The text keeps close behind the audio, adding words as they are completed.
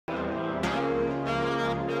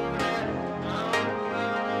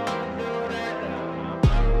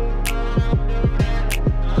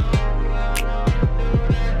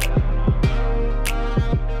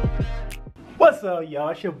What's up, y'all?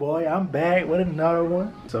 It's your boy. I'm back with another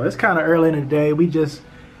one. So it's kind of early in the day. We just,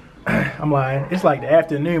 I'm lying. It's like the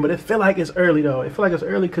afternoon, but it feel like it's early though. It feel like it's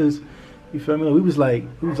early because, you feel me? We was like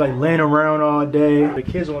laying around all day. The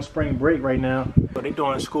kids are on spring break right now. So they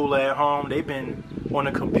doing school at home. They've been on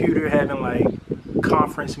the computer having like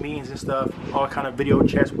conference meetings and stuff, all kind of video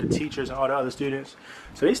chats with the teachers and all the other students.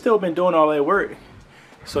 So they still been doing all that work.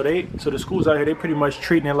 So the schools out here, they pretty much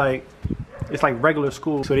treating it like it's like regular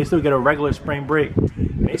school. So they still get a regular spring break.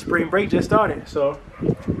 And their spring break just started. So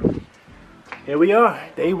here we are,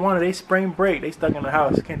 day one of their spring break. They stuck in the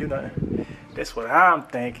house, can't do nothing. That's what I'm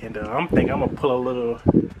thinking though. I'm thinking I'm gonna pull a little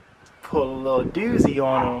doozy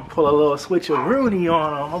on them, pull a little switcheroonie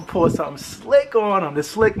on them. I'm gonna pull something slick on them, the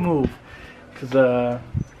slick move. Cause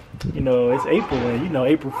you know, it's April and you know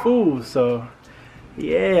April Fools. So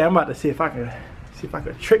yeah, I'm about to see if I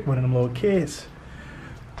could trick one of them little kids.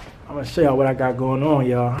 I'm gonna show y'all what I got going on,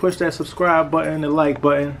 y'all. Push that subscribe button, the like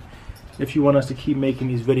button, if you want us to keep making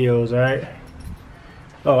these videos, alright?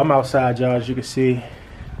 Oh, I'm outside, y'all, as you can see.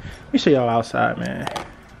 Let me show y'all outside, man.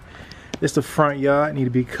 This the front yard, need to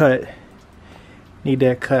be cut. Need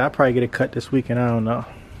that cut. I'll probably get it cut this weekend, I don't know.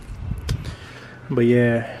 But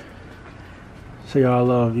yeah. Show y'all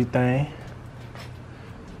love you thing.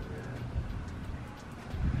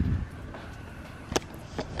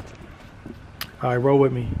 Alright, roll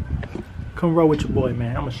with me. Come roll with your boy,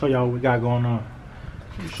 man. I'm gonna show y'all what we got going on.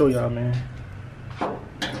 Let me show y'all, man.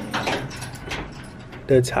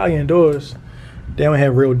 The Italian doors, they don't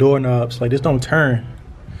have real doorknobs. Like, this don't turn.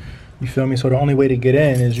 You feel me? So the only way to get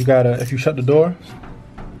in is you gotta, if you shut the door,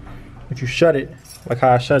 if you shut it, like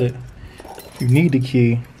how I shut it, you need the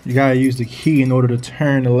key. You gotta use the key in order to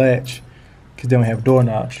turn the latch, because they don't have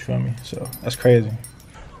doorknobs, you feel me? So that's crazy.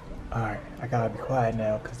 Alright, I gotta be quiet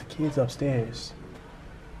now because the kid's upstairs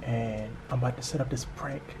and I'm about to set up this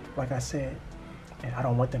prank, like I said, and I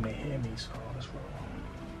don't want them to hear me, so let's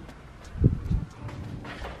roll.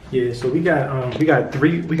 Yeah, so we got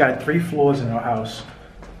three floors in our house.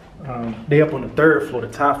 They up on the third floor, the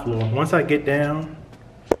top floor. Once I get down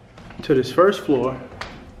to this first floor,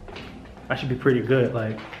 I should be pretty good.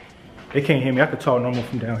 Like, they can't hear me. I could talk normal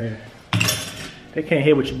from down here. They can't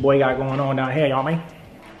hear what your boy got going on down here, y'all, man.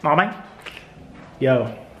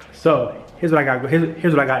 Yo, so here's what I got.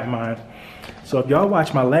 Here's what I got in mind. So if y'all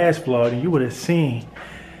watched my last vlog, then you would have seen,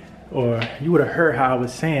 or you would have heard how I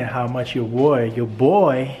was saying how much your boy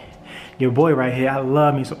right here, I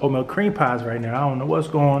love me some oatmeal cream pies right now. I don't know what's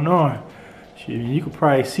going on. Shit, you can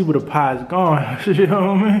probably see where the pie's going. You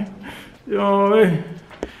know what I mean? You know what I mean?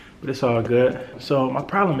 But it's all good. So my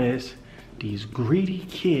problem is these greedy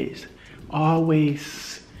kids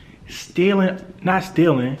always not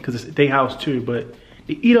stealing, because it's their house too, but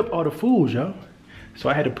they eat up all the food, yo. So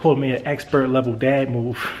I had to pull me an expert level dad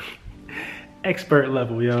move. Expert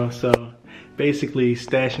level, yo. So basically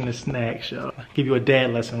stashing the snacks, yo. Give you a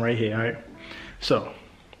dad lesson right here, all right? So,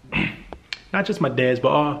 not just my dads, but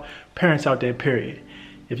all parents out there, period.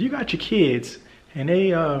 If you got your kids and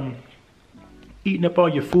they eating up all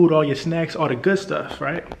your food, all your snacks, all the good stuff,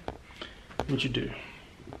 right? What you do?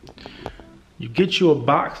 You get you a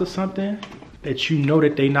box or something that you know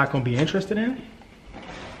that they're not gonna be interested in,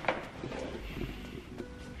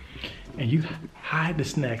 and you hide the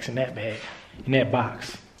snacks in that bag, in that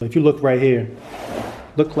box. If you look right here,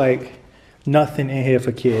 look like nothing in here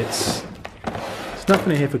for kids. There's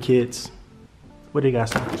nothing in here for kids. What they got?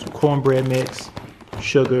 Some cornbread mix,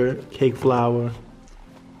 sugar, cake flour,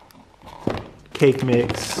 cake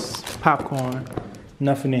mix, popcorn.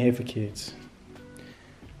 Nothing in here for kids.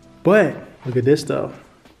 But look at this stuff.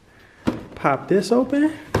 Pop this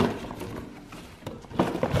open.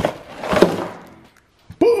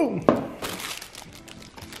 Boom!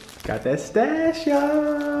 Got that stash,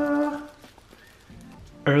 y'all.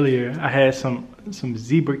 Earlier, I had some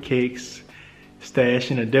zebra cakes stashed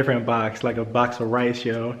in a different box, like a box of rice,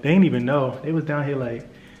 yo. They didn't even know. They was down here like,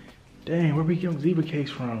 dang, where we get zebra cakes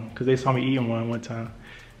from? Because they saw me eating one time.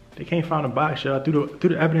 They can't find a box, y'all. Threw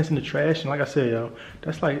the evidence in the trash, and like I said, yo,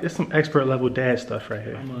 that's some expert level dad stuff right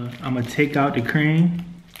here. I'm gonna take out the cream,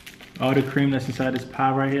 all the cream that's inside this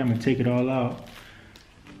pie right here. I'm gonna take it all out,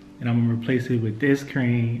 and I'm gonna replace it with this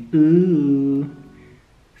cream. Ooh,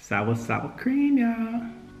 sour cream, y'all.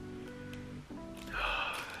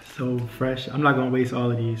 So fresh. I'm not gonna waste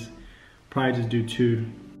all of these. Probably just do 2.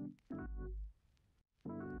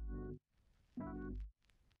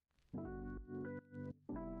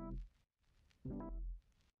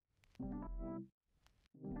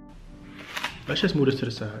 Let's just move this to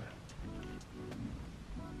the side.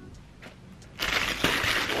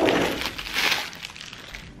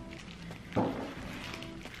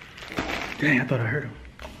 Dang, I thought I heard him.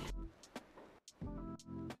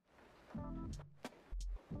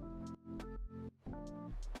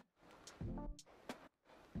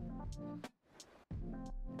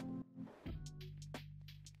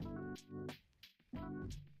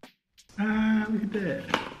 Ah, look at that.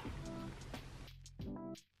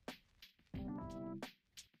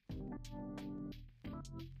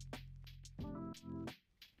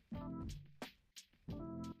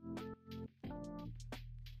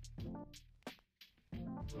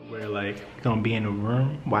 We're like gonna be in a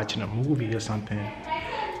room watching a movie or something,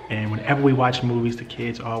 and whenever we watch movies, the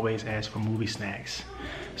kids always ask for movie snacks.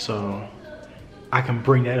 So I can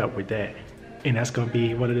bring that up with that, and that's gonna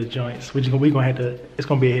be one of the joints. We gonna have to. It's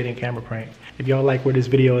gonna be a hidden camera prank. If y'all like where this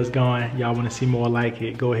video is going, y'all want to see more like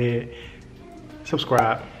it, go ahead,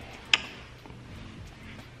 subscribe.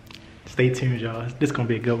 Stay tuned, y'all. This is gonna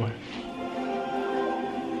be a good one.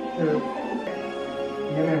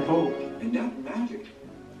 And that magic,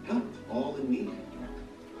 that's all it needed.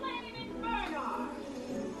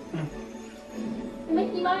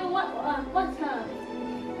 Mickey, Mommy, what's time?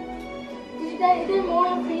 Did you guys do more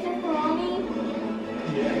in freezer for Mommy?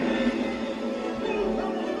 Yeah.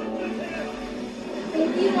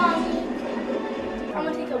 Thank you, Mommy. I'm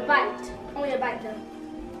gonna take a bite. I'm gonna bite them.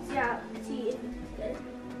 See if it's good.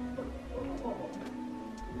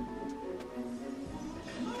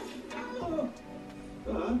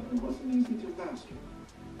 It wasn't easy to master.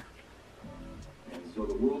 And so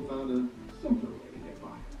the world found a simpler way to get by.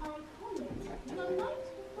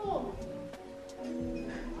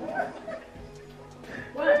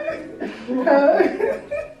 What?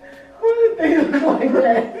 Why did they look like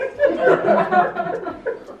that?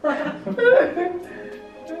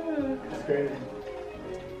 That's crazy.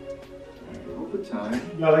 Over time,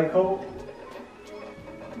 Y'all like cold?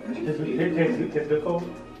 magic It's faded. good cold?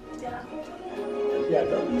 Yeah. Yeah,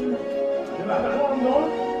 bro. You know what I'm doing?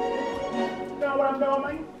 You know what I'm doing,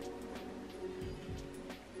 man?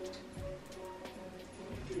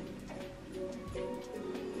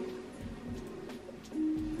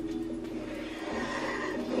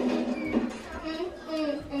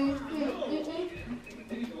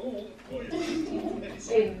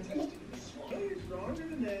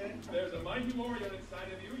 There's a mighty warrior inside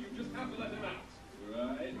of you. You just have to let him out.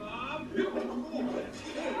 Right, Mom?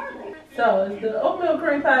 So, is the oatmeal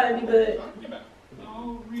cream pie any good?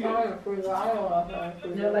 Oh, I don't know freezer. I don't know if I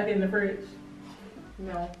freezer. Just like in the fridge?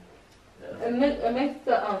 No. It makes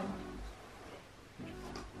the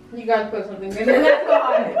You gotta put something in it. That's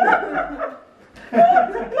hard.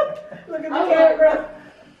 Look at the camera.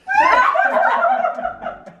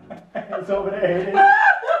 It's over there.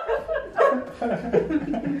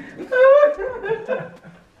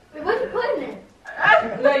 Wait, what you putting in?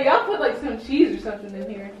 No, y'all put like some cheese or something in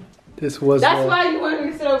here. This was. That's why you wanted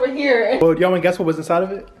me to sit over here. Well, y'all want to guess what was inside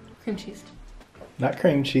of it? Cream cheese. Not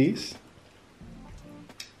cream cheese.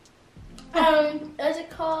 Is it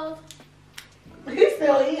called? He's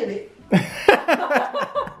still eating it.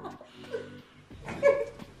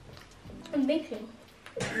 I'm baking.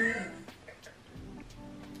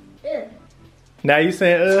 Yeah. Now you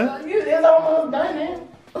saying It's almost done, man.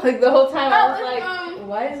 Like the whole time I was Oh, like,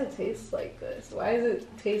 why does it taste like this? Why does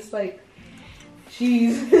it taste like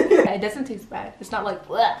cheese? It doesn't taste bad. It's not like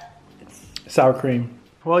bleh. sour cream.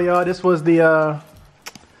 Well, y'all, this was the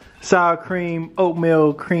sour cream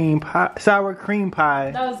oatmeal cream pie, sour cream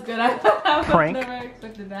pie. That was good. I Prank. never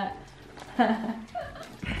expected that.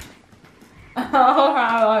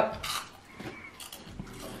 Oh,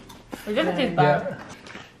 it doesn't taste bad. Yeah.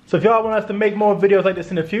 So if y'all want us to make more videos like this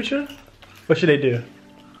in the future, what should they do?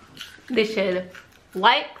 They should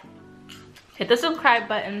like, hit the subscribe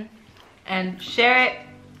button, and share it.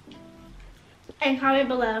 And comment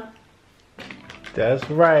below. That's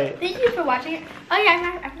right. Thank you for watching it. Oh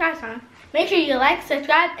yeah, I forgot something. Make sure you like,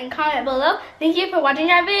 subscribe, and comment below. Thank you for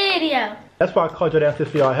watching our video. That's why I called y'all downstairs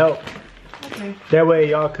for y'all help. Okay. That way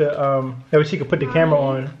y'all could, that way she could put the camera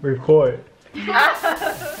on, record.